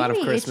seen a lot of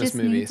Maybe Christmas it just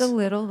movies. needs a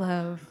little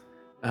love.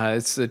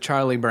 It's the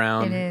Charlie It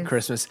Brown is.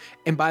 Christmas.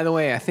 And by the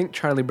way, I think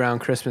Charlie Brown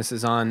Christmas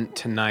is on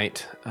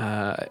tonight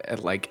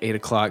at like 8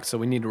 o'clock. So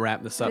we need to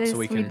wrap this up Yes, so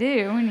we we can.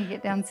 do. We need to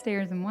get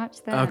downstairs and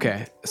watch that.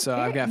 Okay, so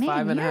I've got Man,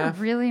 5.5. You're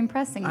really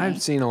impressing me.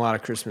 I've seen a lot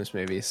of Christmas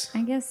movies.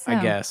 I guess so.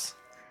 I guess.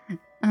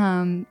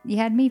 You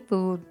had me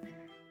fooled.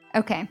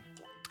 Okay.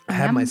 I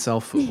had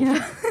myself fooled.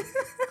 Yeah.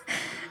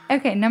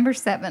 Okay, number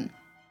 7.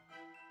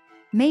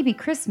 Maybe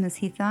Christmas,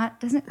 he thought,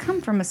 doesn't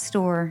come from a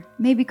store.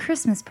 Maybe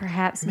Christmas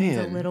perhaps means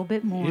a Man, little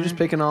bit more. You're just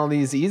picking all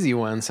these easy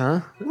ones, huh?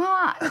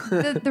 Well,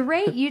 the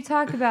rate you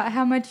talk about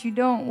how much you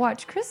don't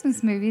watch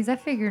Christmas movies, I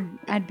figured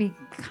I'd be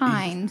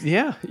kind.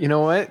 Yeah. You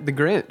know what? The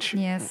Grinch.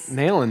 Yes.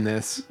 Nailing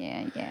this.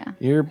 Yeah.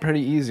 You're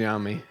pretty easy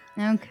on me.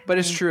 Okay. But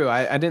it's true.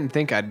 I didn't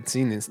think I'd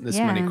seen this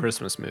many Yeah.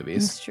 Christmas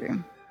movies. It's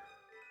true.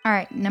 All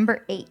right,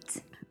 number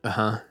 8.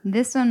 Uh-huh.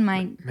 This one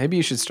might, Maybe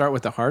you should start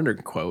with a harder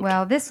quote.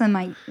 well, this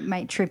one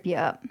might trip you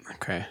up.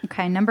 Okay.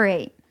 Okay, number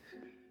 8.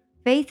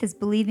 Faith is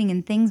believing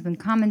in things when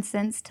common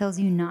sense tells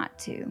you not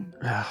to.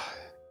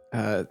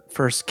 1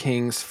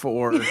 Kings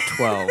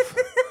 4:12.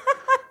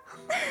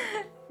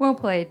 Well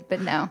played,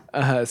 but no.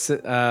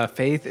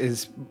 Faith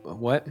is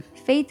what?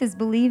 Faith is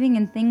believing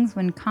in things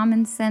when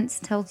common sense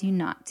tells you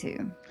not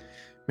to.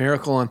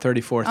 Miracle on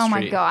 34th Street. Oh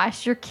my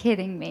gosh, you're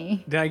kidding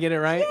me. Did I get it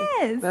right?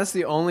 Yes. That's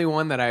the only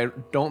one that I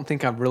don't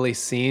think I've really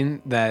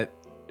seen that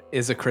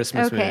is a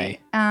Christmas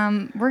movie.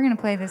 We're going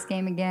to play this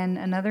game again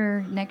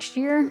another next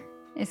year.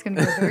 It's going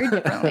to go very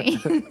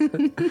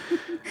differently.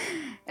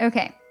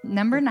 Okay,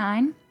 number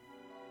 9.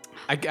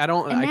 I can't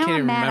even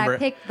I'm mad remember. I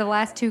picked the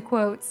last 2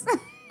 quotes.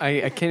 I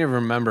can't even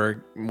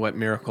remember what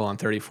Miracle on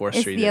 34th Street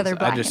is. It's the other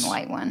black and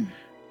white one.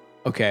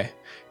 Okay.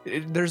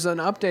 There's an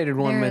updated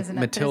one with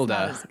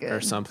Matilda or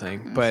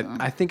something, but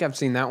I think I've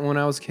seen that one when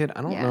I was a kid.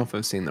 I don't know if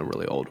I've seen the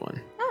really old one.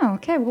 Oh,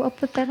 okay. Well, I'll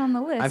put that on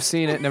the list. I've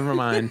seen it. Never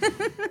mind.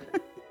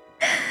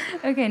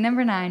 Okay,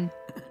 number 9.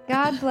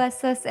 God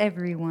bless us,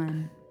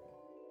 everyone.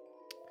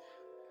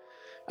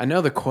 I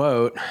know the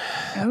quote.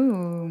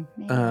 Oh,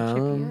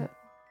 man,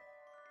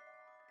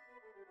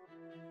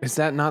 is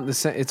that not the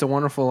same? It's a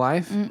Wonderful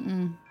Life?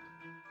 Mm-mm.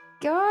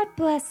 God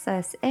bless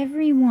us,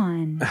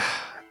 everyone.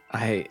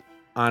 I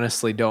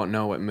honestly don't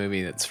know what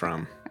movie that's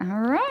from. All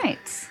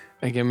right.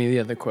 Give me the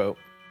other quote.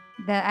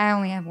 That I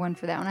only have one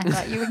for that one. I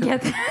thought you would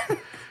get that.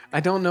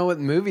 I don't know what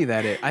movie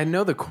that is. I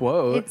know the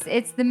quote.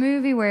 It's the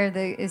movie where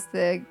it's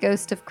the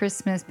ghost of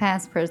Christmas,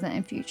 past, present,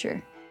 and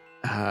future.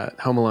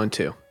 Home Alone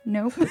 2.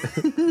 Nope.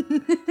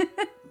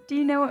 Do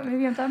you know what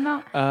movie I'm talking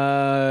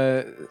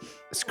about?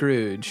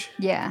 Scrooge.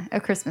 Yeah, A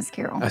Christmas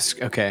Carol.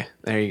 Okay,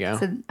 there you go.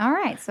 So, all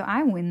right, so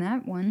I win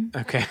that one.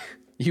 Okay,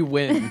 you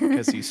win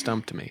because you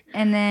stumped me.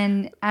 And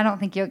then I don't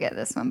think you'll get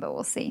this one, but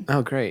we'll see.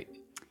 Oh, great.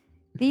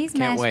 These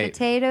mashed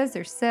potatoes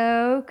are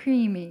so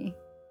creamy.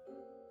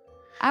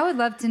 I would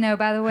love to know,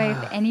 by the way,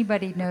 if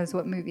anybody knows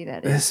what movie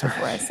that is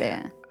before I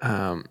say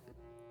it.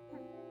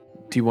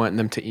 Do you want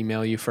them to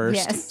email you first?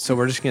 Yes. So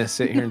we're just going to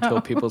sit here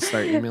until people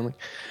start emailing.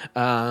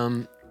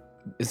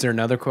 Is there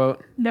another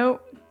quote?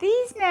 Nope.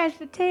 These mashed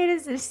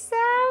potatoes are so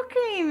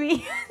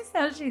creamy. That's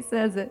how she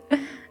says it.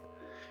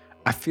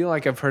 I feel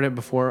like I've heard it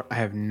before. I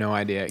have no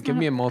idea. Give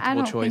me a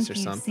multiple choice or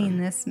something. I've seen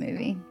this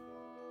movie.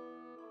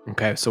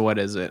 Okay, so what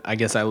is it? I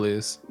guess I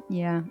lose.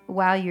 Yeah,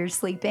 While You're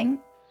Sleeping.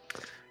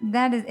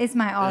 It's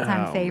my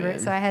all-time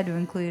favorite, so I had to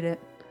include it.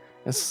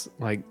 It's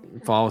like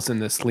falls in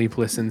the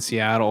Sleepless in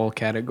Seattle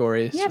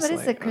category. But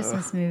it's a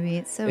Christmas movie.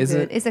 It's so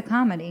good. It's a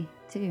comedy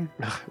too.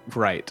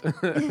 Right.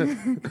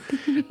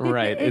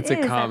 Right. It's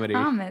a comedy.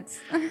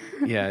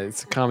 Yeah,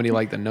 it's a comedy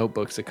like The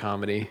Notebook's a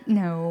comedy.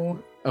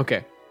 No.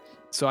 Okay.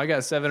 So I got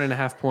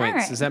 7.5 points.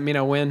 Right. Does that mean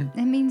I win?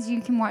 It means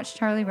you can watch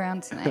Charlie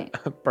Brown tonight.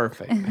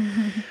 Perfect.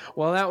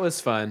 Well, that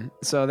was fun.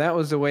 So that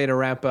was the way to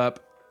wrap up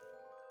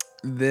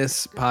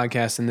this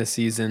podcast in this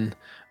season.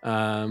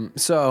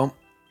 So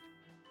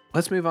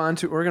let's move on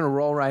to, we're going to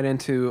roll right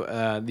into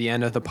the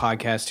end of the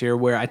podcast here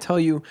where I tell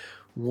you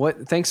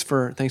what, thanks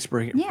for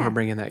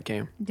bringing that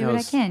game. Do what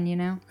I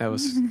can,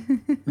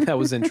 That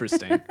was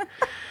interesting.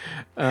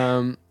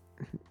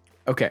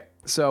 Okay.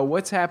 So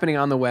what's happening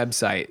on the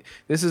website?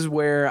 This is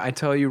where I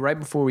tell you right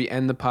before we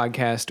end the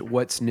podcast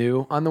what's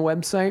new on the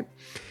website.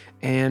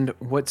 And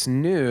what's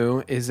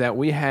new is that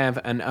we have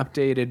an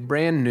updated,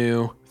 brand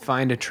new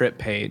Find a Trip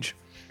page.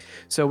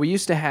 So we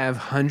used to have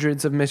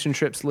hundreds of mission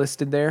trips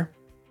listed there.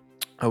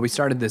 We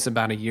started this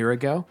about a year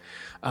ago,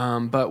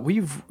 but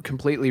we've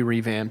completely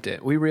revamped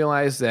it. We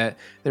realized that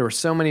there were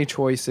so many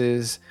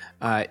choices.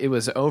 It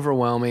was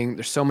overwhelming.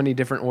 There's so many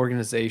different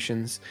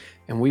organizations,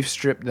 and we've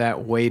stripped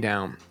that way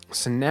down.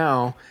 So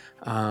now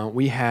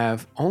we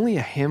have only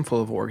a handful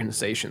of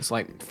organizations,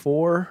 like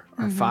 4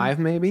 or 5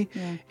 maybe,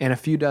 and a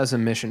few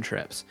dozen mission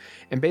trips.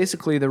 And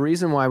basically the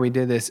reason why we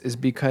did this is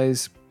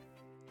because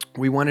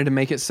we wanted to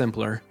make it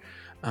simpler.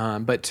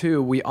 But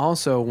 2, we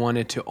also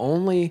wanted to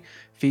only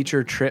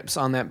feature trips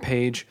on that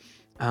page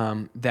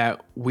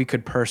that we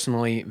could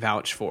personally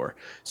vouch for.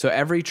 So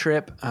every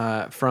trip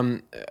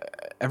from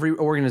every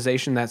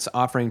organization that's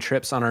offering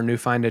trips on our new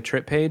Find a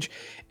Trip page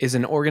is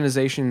an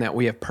organization that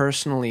we have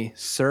personally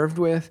served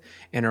with,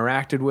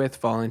 interacted with,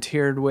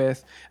 volunteered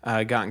with,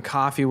 gotten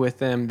coffee with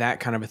them,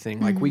 that kind of a thing.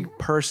 Like we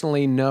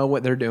personally know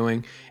what they're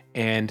doing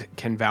and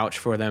can vouch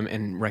for them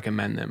and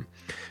recommend them.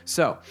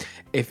 So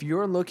if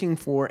you're looking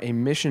for a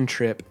mission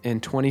trip in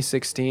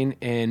 2016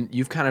 and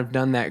you've kind of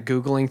done that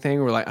Googling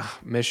thing, we're like,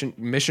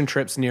 mission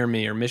trips near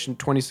me or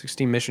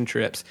 2016 mission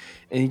trips,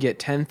 and you get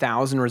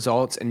 10,000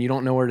 results and you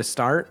don't know where to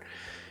start,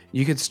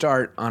 you could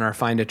start on our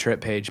Find a Trip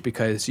page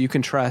because you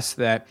can trust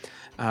that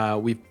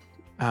we've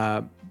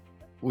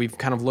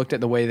kind of looked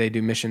at the way they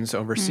do missions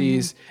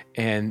overseas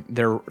and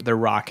they're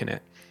rocking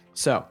it.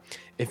 So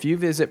if you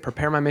visit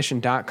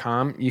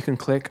preparemymission.com, you can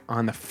click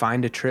on the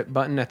Find a Trip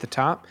button at the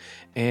top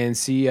and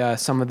see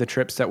some of the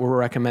trips that we're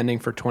recommending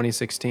for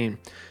 2016.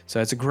 So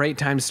it's a great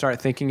time to start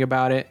thinking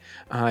about it.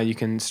 You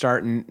can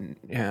start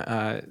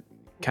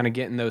kind of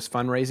getting those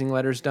fundraising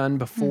letters done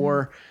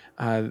before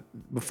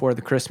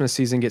the Christmas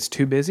season gets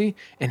too busy.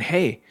 And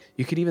hey,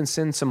 you could even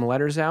send some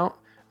letters out.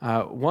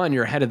 One,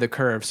 you're ahead of the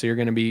curve, so you're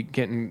going to be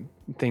getting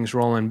things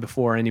rolling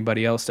before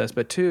anybody else does.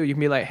 But 2, you can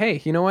be like,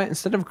 hey, you know what?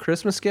 Instead of a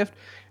Christmas gift,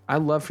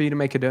 I'd love for you to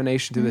make a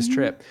donation to this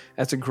trip.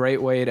 That's a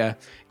great way to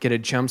get a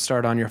jump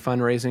start on your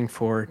fundraising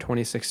for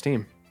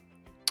 2016.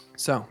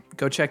 So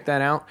go check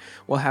that out.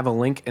 We'll have a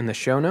link in the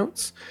show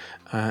notes.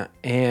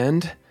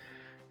 And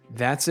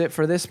that's it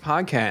for this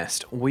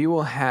podcast. We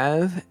will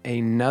have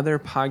another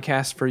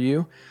podcast for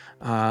you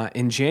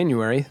in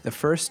January, the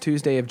first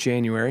Tuesday of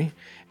January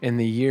in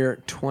the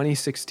year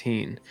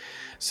 2016.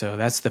 So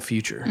that's the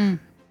future.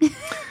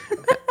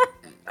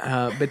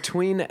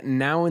 Between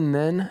now and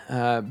then,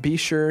 be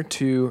sure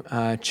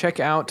to check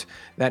out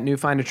that new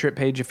Find a Trip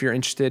page if you're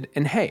interested.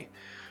 And hey,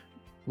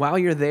 while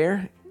you're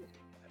there,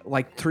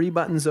 like 3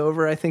 buttons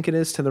over, I think it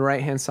is, to the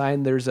right-hand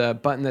side, there's a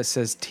button that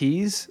says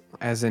Tees,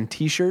 as in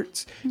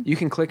T-shirts. You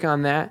can click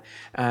on that.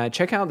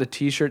 Check out the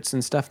T-shirts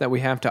and stuff that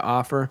we have to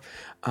offer.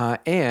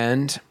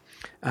 And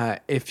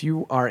if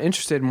you are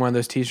interested in one of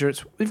those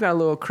T-shirts, we've got a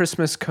little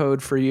Christmas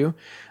code for you.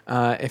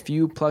 If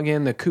you plug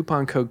in the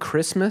coupon code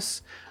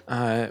Christmas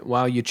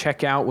while you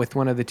check out with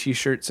one of the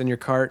T-shirts in your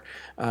cart,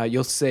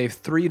 you'll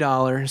save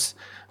 $3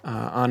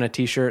 on a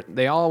T-shirt.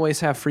 They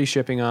always have free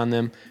shipping on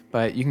them,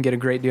 but you can get a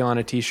great deal on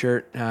a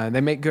T-shirt.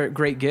 They make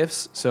great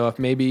gifts. So if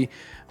maybe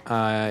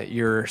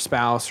your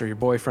spouse or your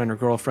boyfriend or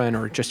girlfriend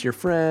or just your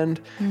friend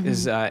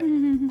is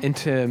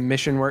into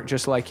mission work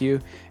just like you,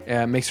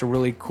 makes a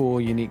really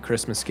cool, unique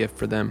Christmas gift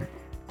for them.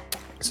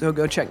 So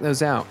go check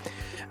those out.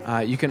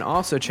 You can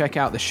also check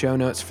out the show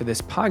notes for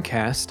this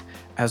podcast,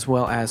 as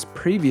well as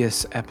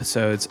previous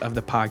episodes of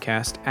the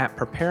podcast at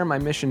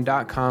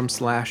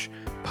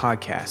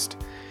preparemymission.com/podcast.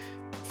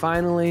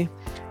 Finally,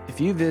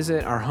 if you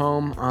visit our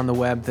home on the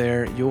web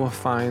there, you will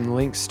find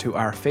links to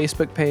our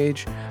Facebook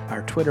page,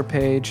 our Twitter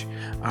page,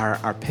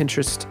 our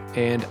Pinterest,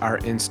 and our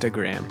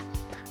Instagram.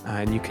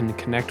 And you can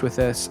connect with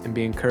us and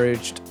be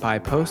encouraged by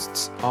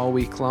posts all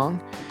week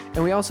long.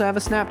 And we also have a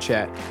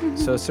Snapchat.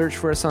 So search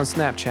for us on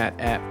Snapchat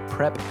at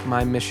Prep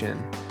My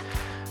Mission.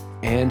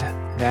 And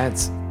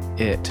that's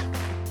it.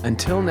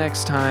 Until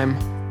next time,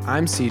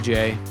 I'm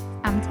CJ.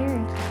 I'm Terry.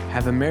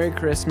 Have a Merry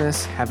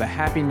Christmas. Have a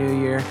Happy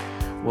New Year.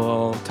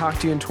 We'll talk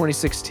to you in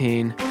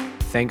 2016.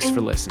 Thanks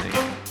for listening.